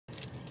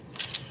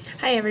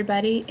Hi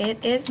everybody,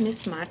 it is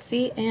Miss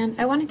Motzi, and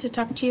I wanted to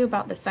talk to you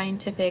about the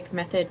scientific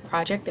method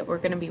project that we're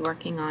going to be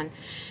working on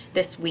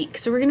this week.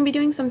 So we're going to be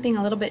doing something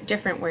a little bit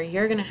different where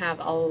you're going to have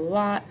a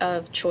lot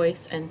of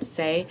choice and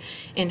say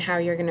in how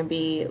you're going to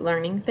be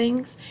learning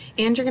things,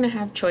 and you're going to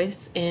have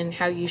choice in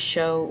how you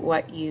show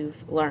what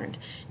you've learned.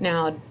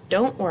 Now,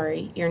 don't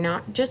worry, you're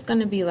not just going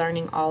to be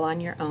learning all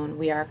on your own.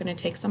 We are going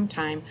to take some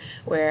time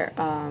where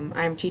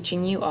I'm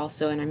teaching you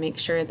also, and I make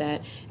sure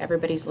that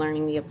everybody's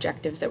learning the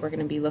objectives that we're going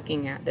to be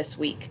looking at this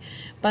week.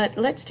 But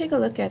let's take a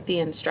look at the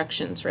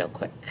instructions real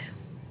quick.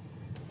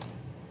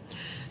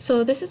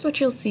 So this is what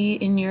you'll see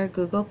in your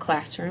Google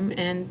Classroom,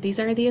 and these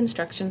are the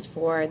instructions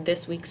for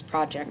this week's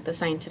project, the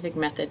scientific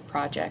method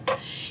project.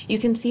 You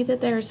can see that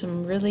there are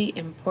some really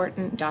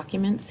important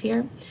documents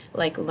here,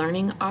 like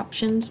learning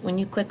options. When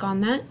you click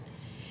on that,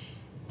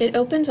 it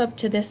opens up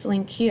to this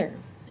link here.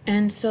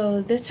 And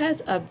so this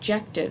has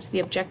objectives, the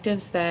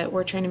objectives that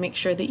we're trying to make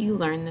sure that you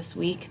learn this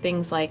week.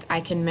 Things like I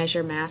can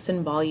measure mass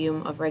and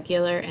volume of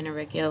regular and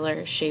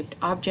irregular shaped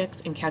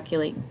objects and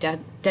calculate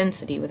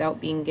density without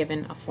being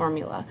given a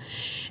formula.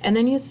 And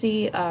then you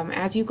see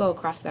as you go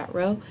across that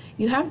row,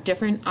 you have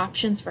different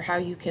options for how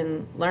you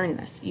can learn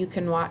this. You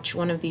can watch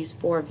one of these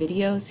 4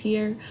 videos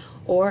here,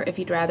 or if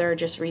you'd rather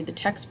just read the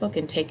textbook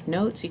and take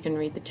notes, you can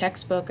read the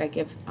textbook. I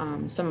give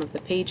some of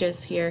the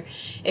pages here.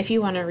 If you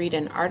want to read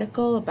an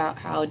article about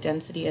how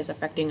density is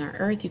affecting our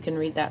Earth, you can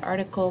read that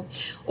article.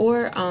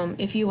 Or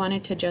if you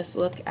wanted to just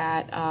look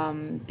at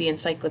the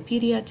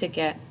encyclopedia to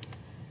get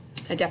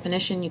a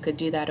definition, you could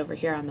do that over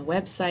here on the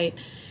website.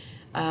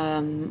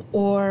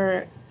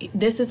 Or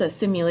this is a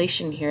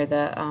simulation here,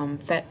 the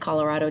PhET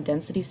Colorado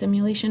density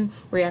simulation.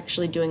 We're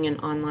actually doing an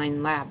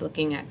online lab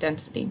looking at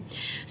density.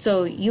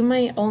 So you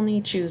might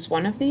only choose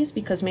one of these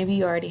because maybe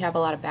you already have a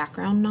lot of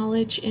background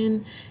knowledge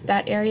in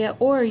that area,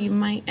 or you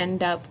might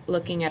end up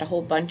looking at a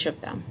whole bunch of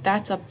them.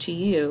 That's up to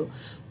you.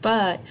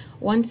 But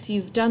once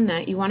you've done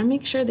that, you want to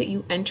make sure that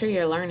you enter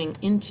your learning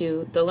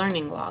into the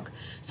learning log.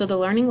 So the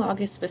learning log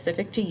is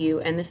specific to you,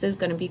 and this is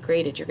going to be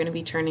graded. You're going to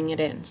be turning it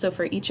in. So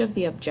for each of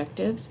the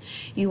objectives,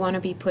 you want to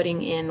be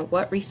putting in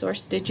what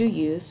resource did you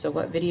use, so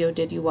what video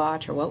did you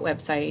watch, or what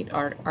website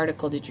or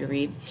article did you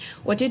read,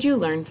 what did you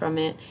learn from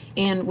it,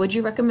 and would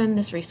you recommend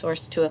this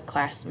resource to a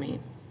classmate?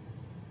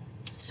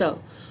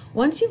 So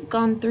once you've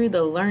gone through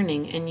the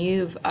learning and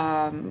you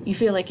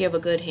feel like you have a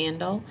good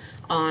handle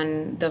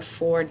on the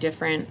 4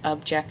 different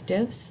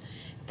objectives,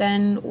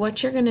 then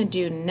what you're going to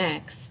do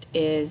next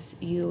is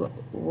you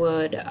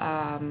would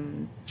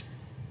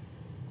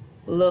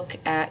look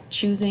at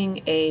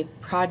choosing a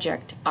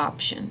project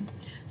option.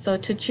 So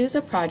to choose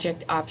a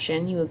project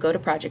option, you would go to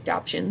project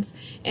options,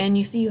 and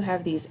you see you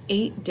have these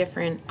 8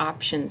 different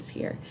options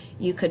here.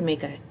 You could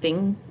make a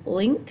thing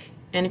link.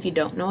 And if you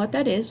don't know what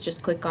that is,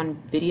 just click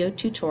on video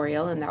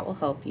tutorial and that will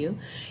help you.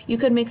 You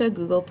could make a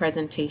Google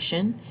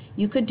presentation.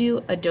 You could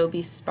do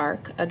Adobe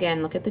Spark.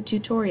 Again, look at the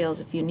tutorials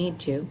if you need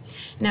to.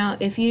 Now,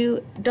 if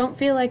you don't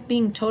feel like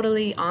being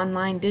totally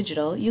online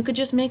digital, you could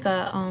just make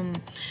a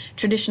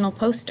traditional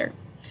poster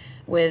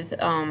with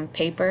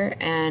paper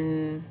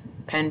and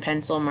pen,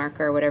 pencil,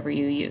 marker, whatever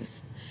you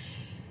use.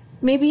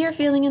 Maybe you're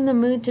feeling in the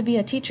mood to be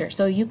a teacher,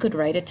 so you could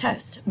write a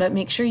test, but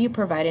make sure you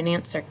provide an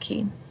answer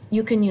key.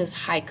 You can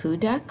use Haiku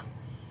Deck.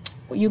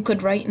 You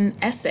could write an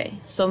essay.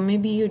 So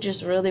maybe you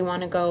just really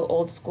want to go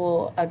old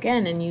school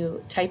again and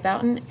you type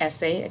out an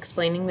essay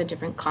explaining the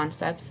different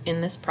concepts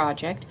in this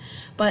project,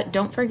 but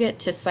don't forget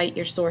to cite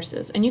your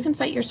sources. And you can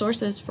cite your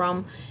sources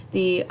from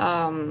the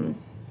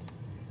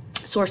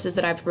sources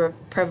that I've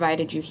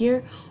provided you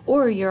here,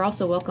 or you're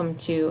also welcome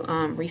to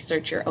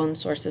research your own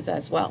sources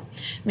as well.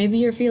 Maybe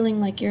you're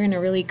feeling like you're in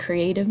a really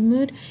creative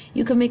mood.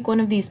 You can make one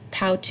of these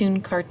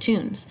Powtoon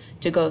cartoons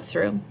to go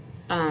through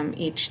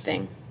each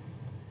thing.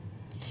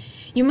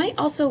 You might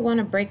also want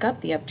to break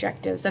up the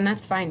objectives, and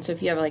that's fine. So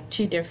if you have like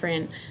 2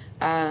 different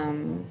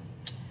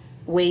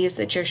ways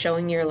that you're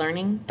showing your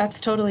learning,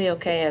 that's totally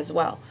okay as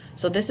well.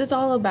 So this is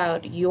all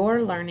about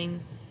your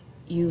learning,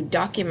 you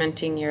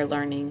documenting your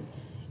learning,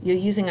 you're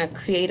using a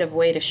creative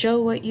way to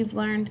show what you've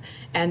learned,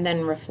 and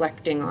then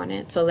reflecting on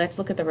it. So let's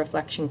look at the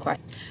reflection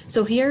question.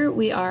 So here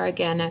we are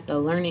again at the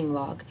learning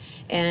log,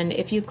 and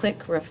if you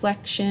click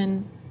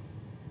reflection,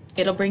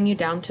 it'll bring you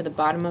down to the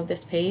bottom of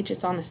this page.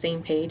 It's on the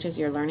same page as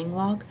your learning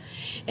log.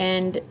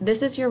 And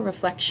this is your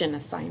reflection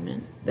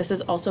assignment. This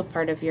is also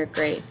part of your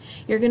grade.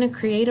 You're going to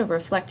create a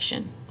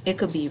reflection. It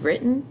could be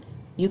written.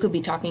 You could be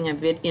talking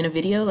in a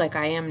video like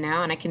I am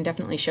now, and I can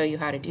definitely show you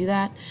how to do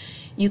that.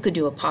 You could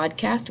do a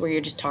podcast where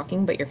you're just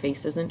talking but your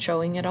face isn't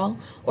showing at all.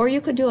 Or you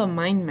could do a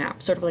mind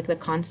map, sort of like the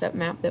concept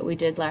map that we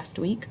did last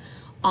week,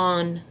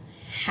 on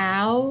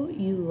how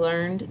you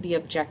learned the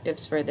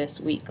objectives for this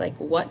week. Like,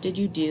 what did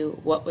you do?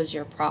 What was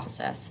your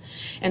process?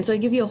 And so I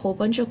give you a whole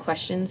bunch of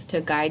questions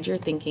to guide your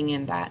thinking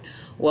in that.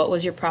 What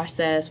was your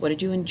process? What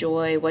did you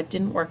enjoy? What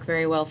didn't work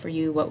very well for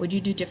you? What would you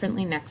do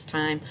differently next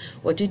time?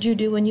 What did you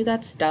do when you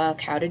got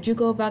stuck? How did you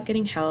go about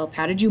getting help?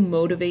 How did you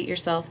motivate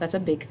yourself? That's a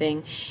big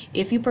thing.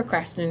 If you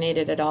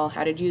procrastinated at all,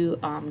 how did you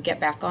get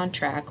back on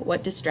track?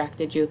 What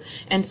distracted you?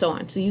 And so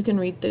on. So you can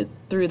read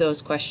through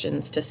those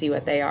questions to see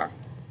what they are.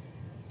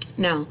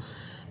 Now,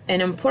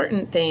 an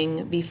important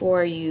thing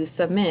before you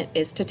submit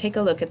is to take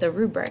a look at the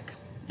rubric,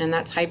 and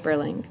that's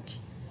hyperlinked.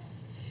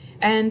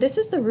 And this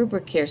is the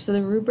rubric here. So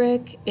the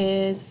rubric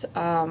is,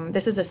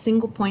 this is a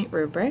single point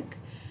rubric.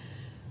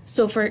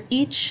 So for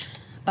each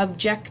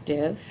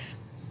objective,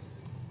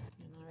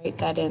 I'll write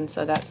that in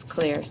so that's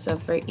clear. So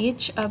for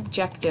each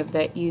objective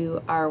that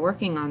you are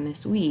working on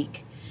this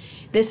week,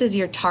 this is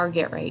your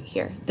target right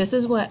here. This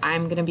is what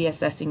I'm going to be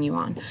assessing you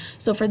on.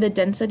 So for the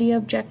density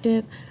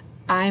objective,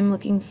 I'm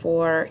looking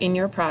for, in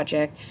your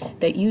project,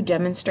 that you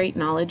demonstrate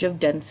knowledge of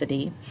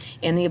density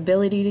and the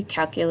ability to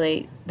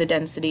calculate the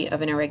density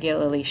of an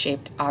irregularly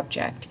shaped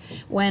object.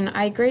 When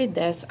I grade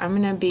this,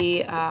 I'm going to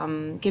be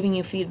giving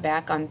you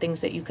feedback on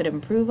things that you could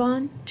improve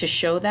on to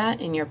show that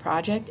in your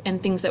project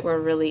and things that were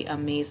really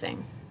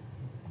amazing.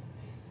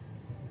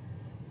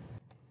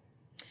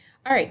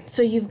 All right,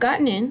 so you've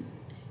gotten in,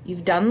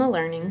 you've done the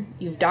learning,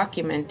 you've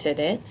documented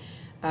it.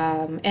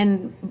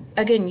 And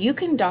again, you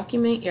can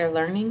document your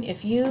learning.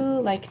 If you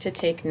like to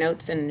take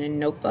notes in a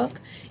notebook,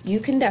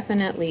 you can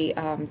definitely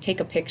take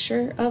a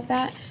picture of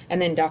that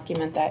and then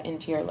document that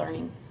into your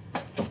learning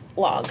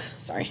log.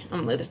 Sorry,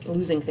 I'm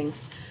losing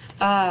things.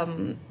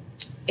 And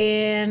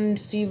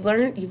so you've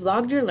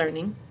logged your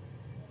learning,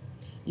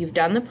 you've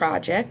done the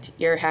project,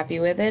 you're happy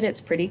with it, it's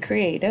pretty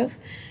creative,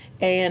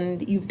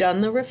 and you've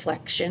done the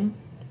reflection.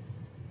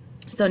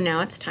 So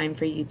now it's time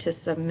for you to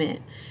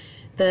submit.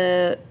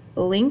 The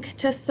link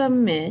to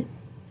submit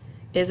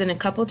is in a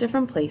couple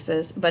different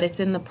places, but it's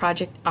in the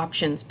project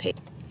options page.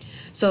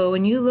 So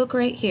when you look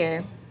right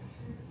here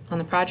on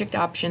the project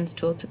options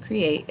tool to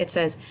create, it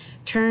says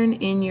turn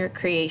in your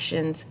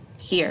creations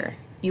here.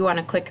 You want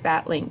to click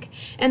that link.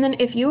 And then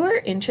if you are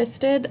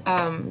interested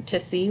to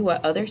see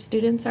what other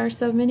students are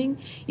submitting,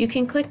 you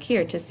can click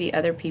here to see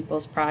other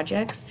people's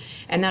projects,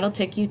 and that'll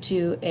take you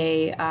to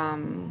a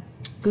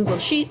Google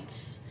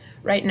Sheets.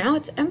 Right now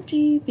it's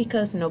empty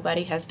because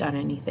nobody has done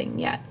anything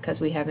yet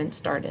because we haven't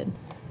started.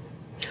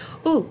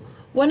 Ooh,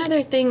 one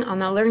other thing on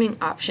the learning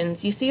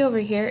options, you see over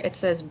here it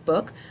says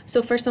book.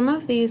 So for some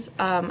of these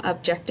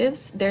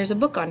objectives, there's a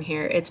book on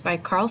here. It's by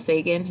Carl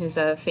Sagan, who's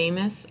a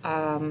famous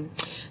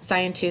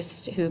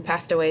scientist who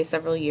passed away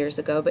several years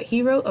ago, but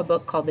he wrote a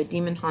book called The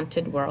Demon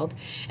Haunted World,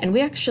 and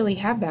we actually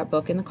have that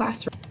book in the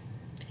classroom.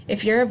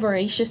 If you're a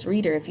voracious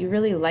reader, if you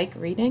really like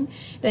reading,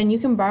 then you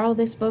can borrow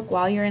this book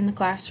while you're in the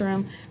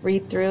classroom,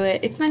 read through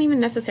it. It's not even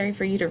necessary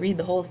for you to read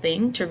the whole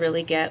thing to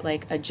really get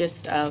like a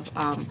gist of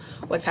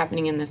what's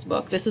happening in this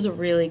book. This is a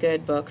really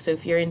good book, so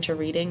if you're into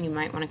reading, you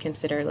might want to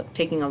consider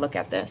taking a look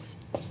at this.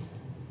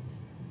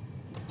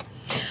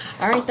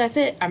 All right, that's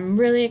it. I'm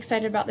really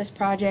excited about this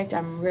project.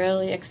 I'm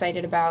really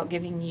excited about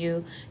giving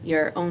you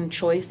your own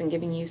choice and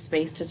giving you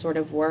space to sort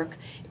of work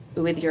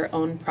with your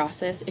own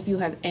process. If you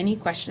have any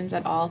questions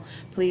at all,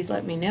 please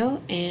let me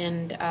know.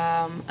 And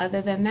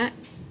other than that,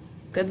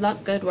 good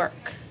luck, good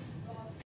work.